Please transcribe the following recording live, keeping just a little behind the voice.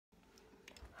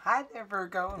Hi there,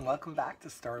 Virgo, and welcome back to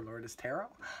Star Lourdes Tarot.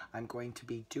 I'm going to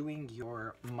be doing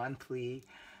your monthly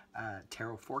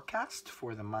tarot forecast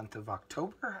for the month of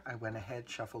October. I went ahead,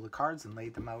 shuffled the cards, and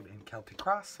laid them out in Celtic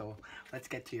Cross, so let's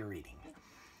get to your reading.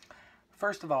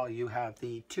 First of all, you have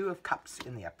the Two of Cups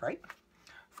in the upright,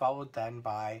 followed then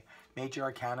by Major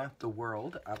Arcana, the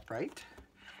World, upright,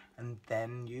 and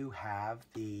then you have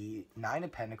the Nine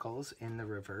of Pentacles in the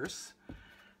reverse,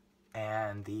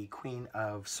 and the Queen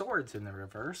of Swords in the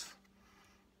reverse,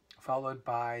 followed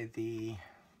by the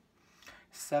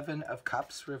Seven of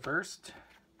Cups reversed,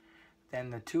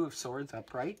 then the Two of Swords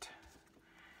upright,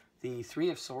 the Three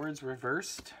of Swords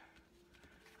reversed,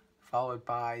 followed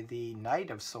by the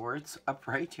Knight of Swords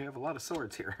upright. You have a lot of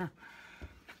swords here.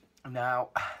 Now,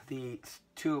 the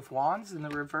Two of Wands in the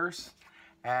reverse,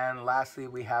 and lastly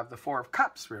we have the Four of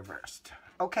Cups reversed.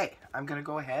 Okay, I'm going to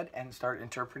go ahead and start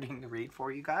interpreting the read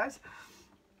for you guys.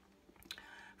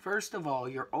 First of all,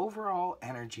 your overall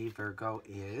energy, Virgo,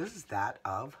 is that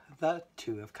of the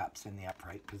Two of Cups in the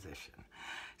upright position.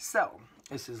 So,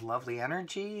 this is lovely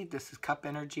energy. This is cup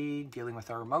energy, dealing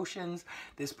with our emotions.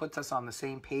 This puts us on the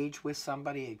same page with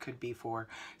somebody. It could be for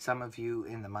some of you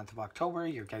in the month of October.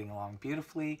 You're getting along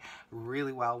beautifully,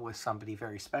 really well with somebody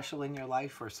very special in your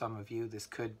life. For some of you, this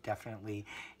could definitely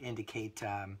indicate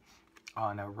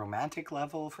on a romantic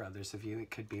level. For others of you, it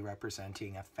could be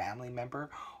representing a family member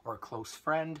or a close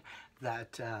friend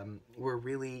that we're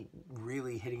really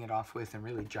hitting it off with and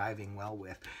really jiving well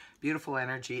with. Beautiful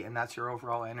energy, and that's your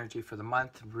overall energy for the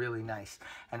month. Really nice.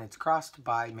 And it's crossed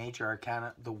by Major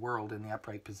Arcana, the World, in the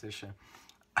upright position.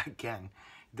 Again,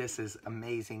 this is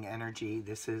amazing energy.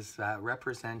 This is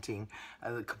representing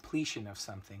the completion of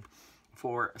something.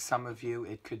 For some of you,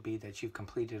 it could be that you've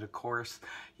completed a course,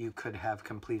 you could have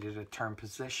completed a term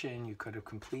position, you could have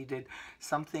completed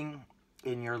something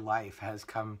in your life has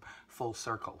come full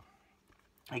circle.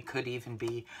 It could even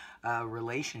be a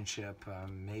relationship.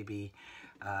 Maybe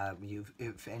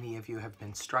if any of you have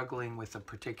been struggling with a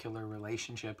particular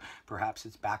relationship, perhaps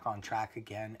it's back on track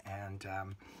again, and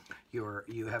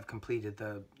you have completed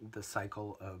the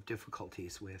cycle of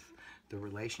difficulties with the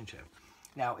relationship.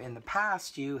 Now, in the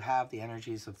past, you have the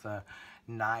energies of the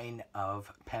Nine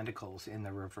of Pentacles in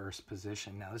the reverse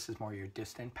position. Now, this is more your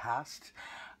distant past.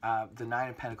 The Nine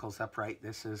of Pentacles upright,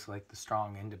 this is like the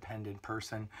strong, independent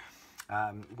person.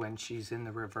 When she's in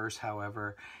the reverse,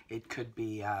 however, it could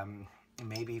be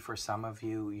maybe for some of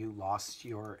you, you lost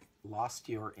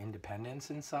your independence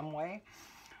in some way.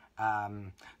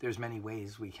 There's many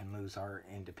ways we can lose our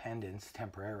independence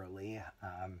temporarily.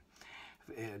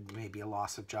 It may be a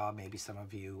loss of job, maybe some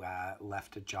of you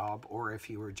left a job, or if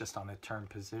you were just on a term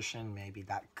position, maybe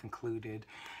that concluded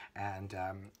and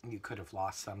you could have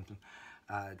lost some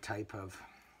type of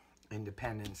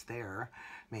independence there.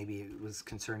 Maybe it was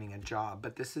concerning a job,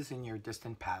 but this is in your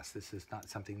distant past. This is not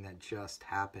something that just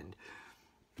happened.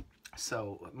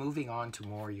 So moving on to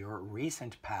more your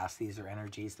recent past, these are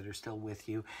energies that are still with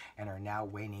you and are now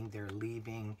waning. They're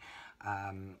leaving,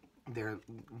 they're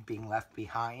being left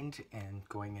behind and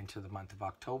going into the month of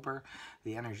October.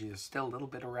 The energy is still a little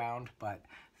bit around, but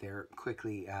they're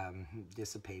quickly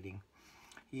dissipating.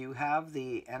 You have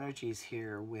the energies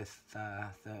here with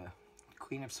the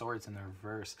Queen of Swords in the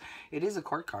reverse. It is a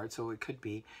court card, so it could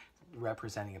be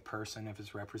representing a person. If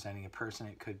it's representing a person,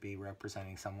 it could be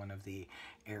representing someone of the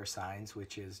air signs,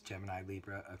 which is Gemini,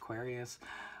 Libra, Aquarius,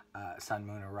 Sun,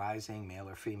 Moon, or Rising, male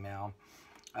or female.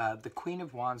 The Queen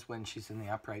of Wands, when she's in the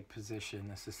upright position,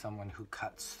 this is someone who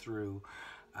cuts through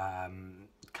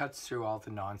all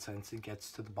the nonsense and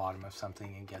gets to the bottom of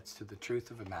something and gets to the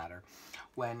truth of a matter.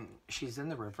 When she's in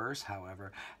the reverse,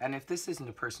 however, and if this isn't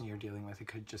a person you're dealing with, it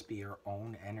could just be your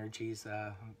own energies,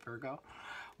 Virgo.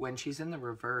 When she's in the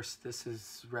reverse, this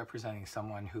is representing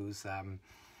someone who's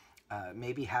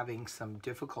maybe having some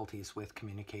difficulties with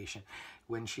communication.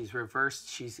 When she's reversed,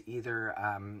 she's either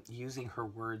using her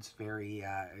words very,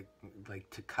 like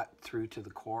to cut through to the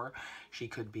core. She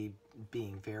could be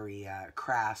being very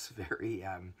crass, very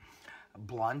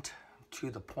blunt, to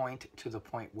the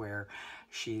point where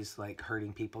she's like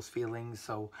hurting people's feelings.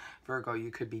 So Virgo,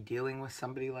 you could be dealing with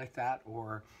somebody like that,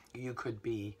 or you could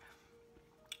be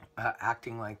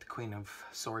acting like the Queen of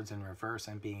Swords in reverse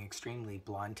and being extremely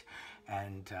blunt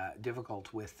and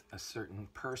difficult with a certain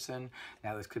person.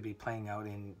 Now, this could be playing out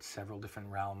in several different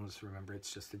realms. Remember,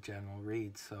 it's just a general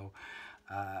read. So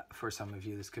for some of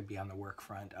you, this could be on the work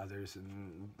front, others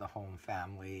in the home,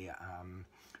 family,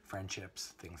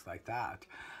 friendships, things like that,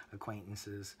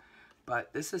 acquaintances.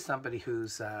 But this is somebody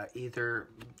who's either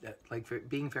like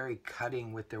being very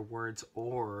cutting with their words,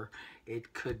 or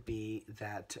it could be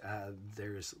that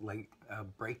there's like a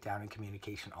breakdown in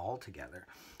communication altogether.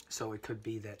 So it could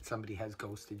be that somebody has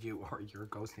ghosted you, or you're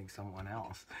ghosting someone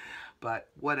else. But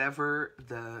whatever,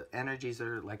 the energies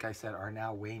are, like I said, are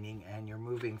now waning, and you're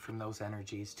moving from those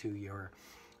energies to your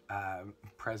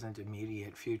present,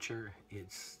 immediate future.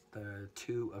 It's the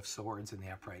Two of Swords in the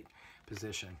upright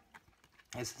position.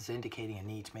 This is indicating a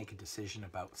need to make a decision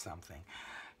about something.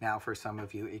 Now, for some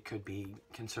of you, it could be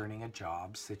concerning a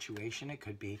job situation. It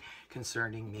could be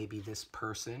concerning maybe this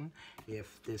person.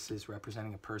 If this is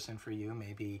representing a person for you,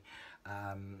 maybe,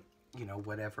 you know,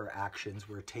 whatever actions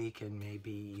were taken,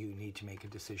 maybe you need to make a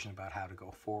decision about how to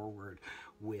go forward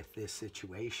with this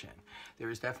situation. There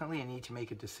is definitely a need to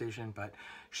make a decision, but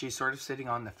she's sort of sitting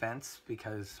on the fence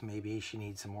because maybe she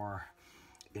needs some more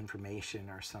information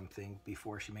or something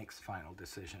before she makes the final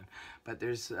decision. But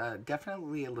there's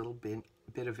definitely a little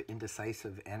bit of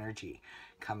indecisive energy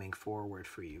coming forward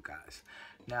for you guys.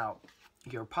 Now,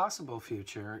 your possible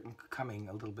future, coming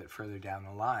a little bit further down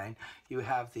the line, you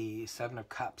have the Seven of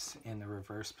Cups in the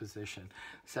reverse position.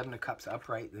 Seven of Cups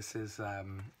upright, this is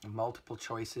multiple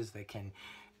choices that can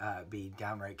be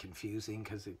downright confusing,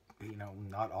 because you know,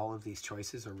 not all of these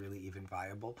choices are really even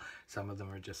viable. Some of them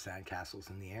are just sandcastles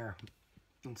in the air.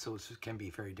 And so it can be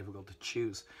very difficult to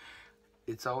choose.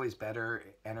 It's always better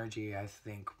energy, I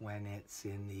think, when it's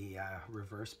in the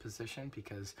reverse position,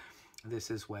 because this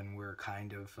is when we're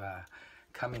kind of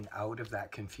coming out of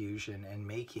that confusion and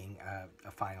making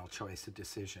a final choice, a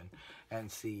decision. And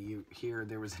see, here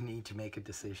there was a need to make a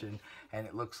decision, and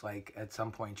it looks like at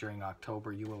some point during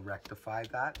October you will rectify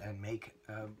that and make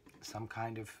some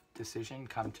kind of decision,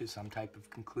 come to some type of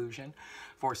conclusion.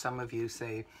 For some of you,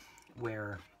 say,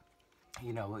 where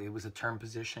you know, it was a term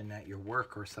position at your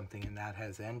work or something, and that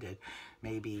has ended.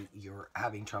 Maybe you're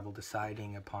having trouble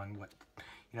deciding upon what,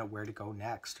 you know, where to go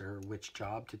next or which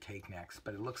job to take next.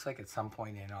 But it looks like at some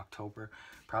point in October,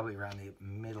 probably around the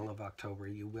middle of October,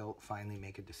 you will finally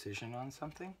make a decision on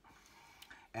something.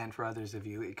 And for others of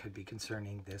you, it could be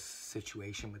concerning this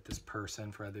situation with this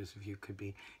person. For others of you, it could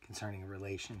be concerning a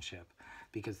relationship,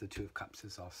 because the Two of Cups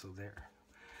is also there.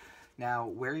 Now,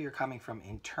 where you're coming from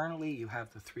internally, you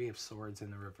have the Three of Swords in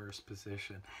the reverse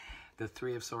position. The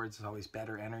Three of Swords is always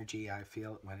better energy, I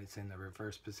feel, when it's in the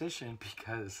reverse position,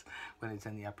 because when it's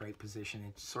in the upright position,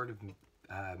 it sort of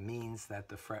means that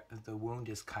the wound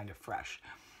is kind of fresh.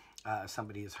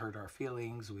 Somebody has hurt our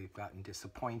feelings, we've gotten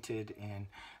disappointed in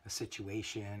a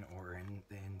situation or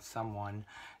in someone,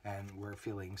 and we're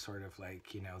feeling sort of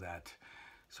like, you know, that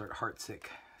sort of heartsick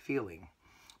feeling.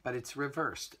 But it's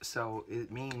reversed, so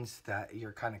it means that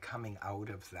you're kind of coming out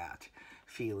of that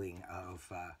feeling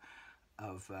of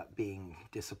being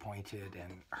disappointed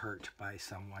and hurt by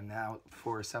someone. Now,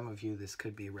 for some of you, this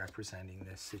could be representing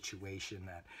this situation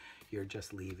that you're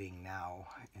just leaving now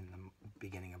in the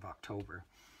beginning of October.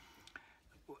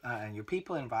 And your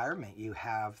people environment, you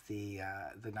have the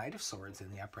Knight of Swords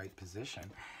in the upright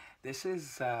position. This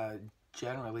is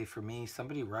generally, for me,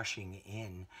 somebody rushing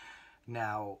in.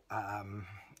 Now,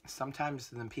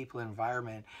 sometimes in the people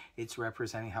environment, it's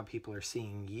representing how people are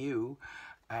seeing you,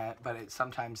 but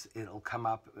sometimes it'll come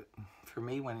up, for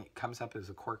me, when it comes up as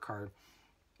a court card,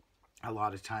 a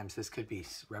lot of times this could be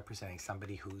representing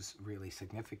somebody who's really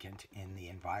significant in the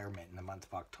environment in the month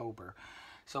of October.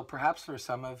 So perhaps for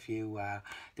some of you,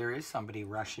 there is somebody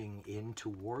rushing in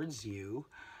towards you,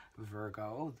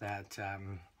 Virgo, that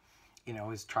you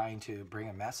know, is trying to bring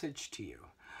a message to you.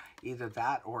 Either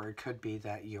that, or it could be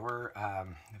that you're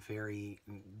very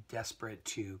desperate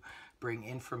to bring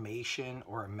information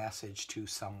or a message to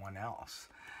someone else.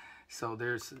 So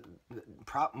there's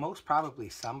most probably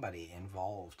somebody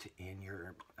involved in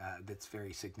your that's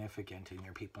very significant in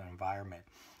your people and environment.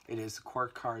 It is a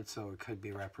court card, so it could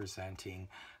be representing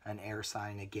an air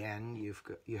sign again.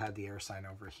 You had the air sign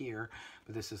over here,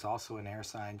 but this is also an air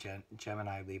sign,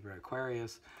 Gemini, Libra,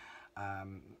 Aquarius.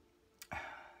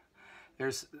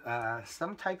 There's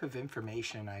some type of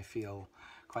information, I feel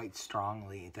quite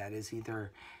strongly, that is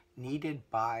either needed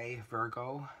by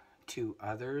Virgo to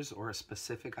others or a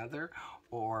specific other,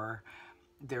 or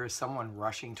there is someone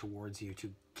rushing towards you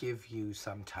to give you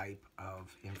some type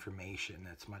of information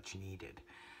that's much needed.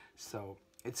 So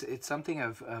it's something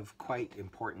of quite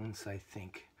importance, I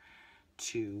think,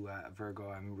 to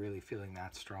Virgo. I'm really feeling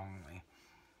that strongly.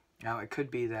 Now, it could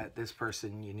be that this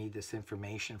person, you need this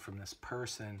information from this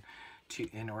person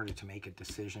in order to make a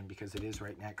decision, because it is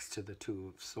right next to the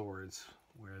Two of Swords,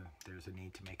 where there's a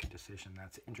need to make a decision.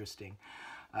 That's interesting.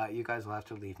 You guys will have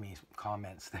to leave me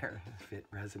comments there if it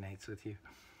resonates with you.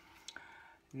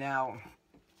 Now,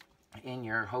 in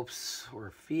your hopes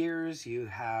or fears, you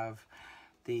have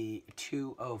the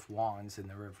Two of Wands in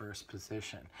the reverse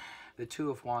position. The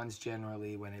Two of Wands,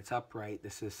 generally, when it's upright,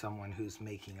 this is someone who's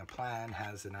making a plan,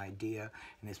 has an idea,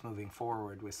 and is moving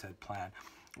forward with said plan.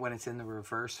 When it's in the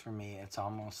reverse, for me, it's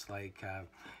almost like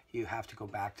you have to go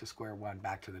back to square one,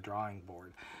 back to the drawing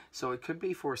board. So it could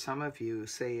be for some of you,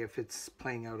 say if it's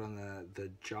playing out on the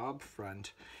job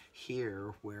front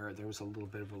here, where there's a little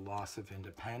bit of a loss of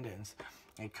independence,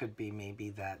 it could be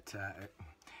maybe that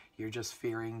you're just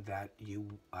fearing that you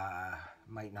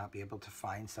might not be able to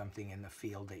find something in the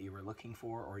field that you were looking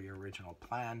for, or your original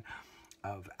plan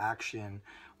of action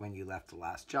when you left the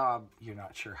last job. You're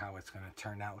not sure how it's going to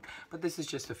turn out. But this is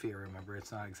just a fear, remember.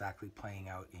 It's not exactly playing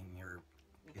out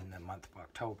in the month of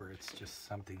October. It's just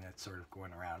something that's sort of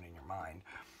going around in your mind.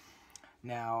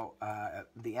 Now,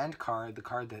 the end card, the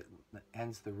card that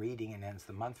ends the reading and ends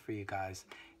the month for you guys,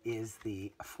 is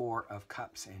the Four of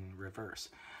Cups in reverse.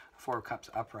 Four of Cups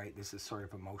upright, this is sort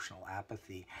of emotional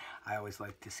apathy. I always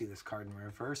like to see this card in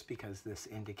reverse because this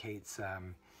indicates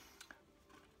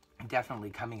definitely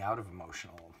coming out of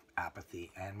emotional apathy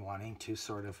and wanting to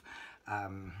sort of,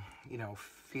 you know,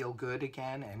 feel good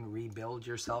again and rebuild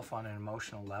yourself on an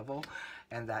emotional level.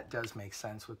 And that does make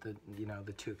sense with the, you know,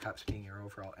 the Two of Cups being your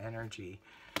overall energy.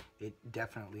 It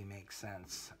definitely makes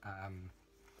sense.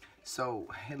 So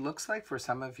it looks like for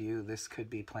some of you, this could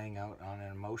be playing out on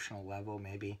an emotional level.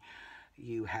 Maybe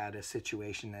you had a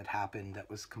situation that happened that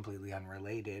was completely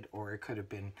unrelated, or it could have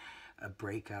been a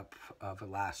breakup of a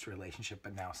last relationship,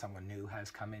 but now someone new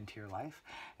has come into your life.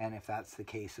 And if that's the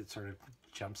case, it sort of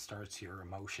jumpstarts your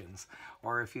emotions.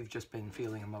 Or if you've just been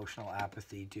feeling emotional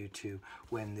apathy due to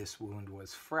when this wound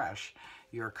was fresh,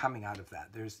 you're coming out of that.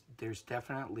 There's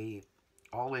definitely,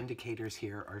 all indicators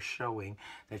here are showing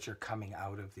that you're coming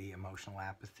out of the emotional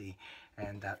apathy,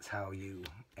 and that's how you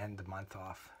end the month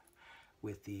off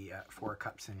with the Four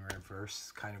Cups in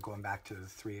reverse, kind of going back to the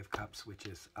Three of Cups, which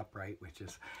is upright, which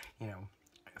is, you know,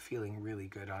 feeling really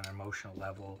good on an emotional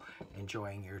level,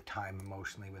 enjoying your time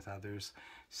emotionally with others.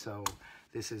 So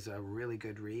this is a really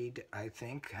good read, I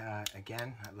think.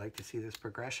 Again, I'd like to see this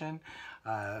progression.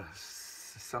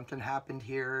 Something happened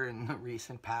here in the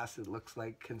recent past, it looks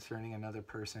like, concerning another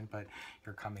person, but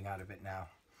you're coming out of it now.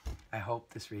 I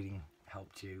hope this reading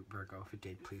helped you, Virgo. If it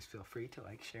did, please feel free to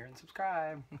like, share, and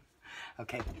subscribe.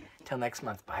 Okay, till next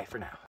month. Bye for now.